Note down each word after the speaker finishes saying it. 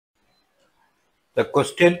The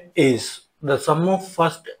question is the sum of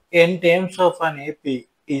first n terms of an AP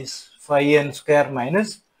is 5n square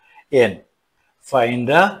minus n. Find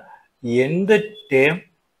the nth term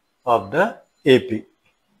of the AP.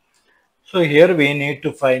 So here we need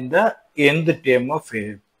to find the nth term of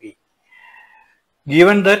AP.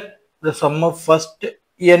 Given that the sum of first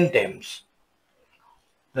n terms,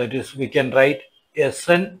 that is, we can write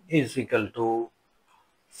Sn is equal to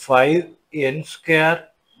 5n square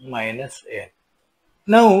minus n.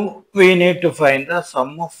 Now we need to find the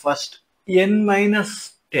sum of first n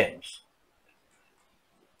minus terms.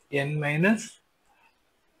 N minus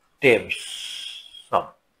terms sum.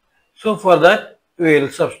 So for that we will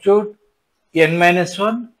substitute n minus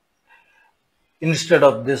 1 instead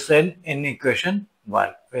of this n in equation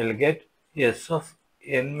 1. We will get S of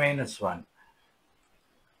n minus 1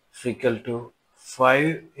 is equal to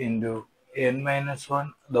 5 into n minus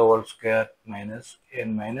 1 the whole square minus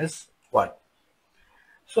n minus 1.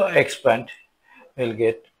 So expand, we'll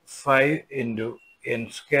get 5 into n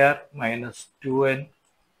square minus 2n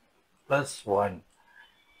plus 1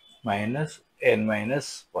 minus n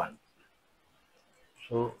minus 1.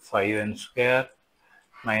 So 5n square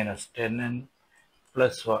minus 10n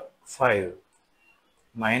plus 5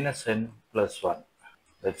 minus n plus 1.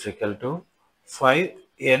 That's equal to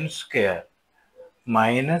 5n square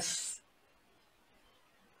minus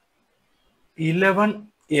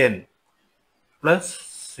 11n plus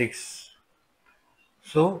 6.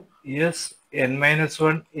 So yes, n minus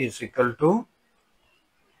 1 is equal to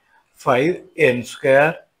 5n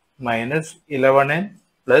square minus 11n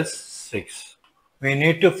plus 6. We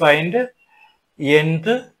need to find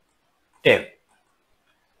nth term.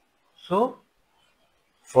 So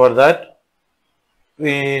for that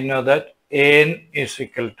we know that n is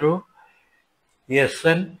equal to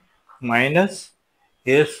Sn minus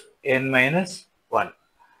Sn minus 1.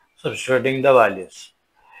 Substituting the values.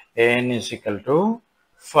 N is equal to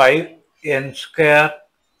 5n square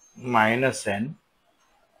minus n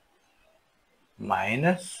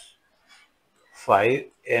minus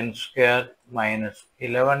 5n square minus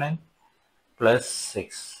 11n plus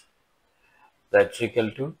 6. That's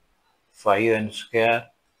equal to 5n square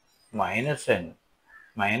minus n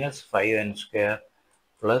minus 5n square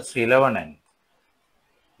plus 11n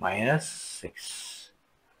minus 6.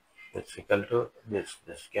 That's equal to this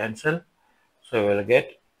cancel. So we will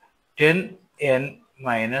get 10n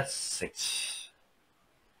minus 6.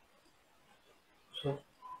 So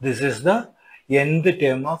this is the nth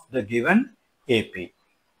term of the given AP.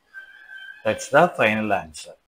 That's the final answer.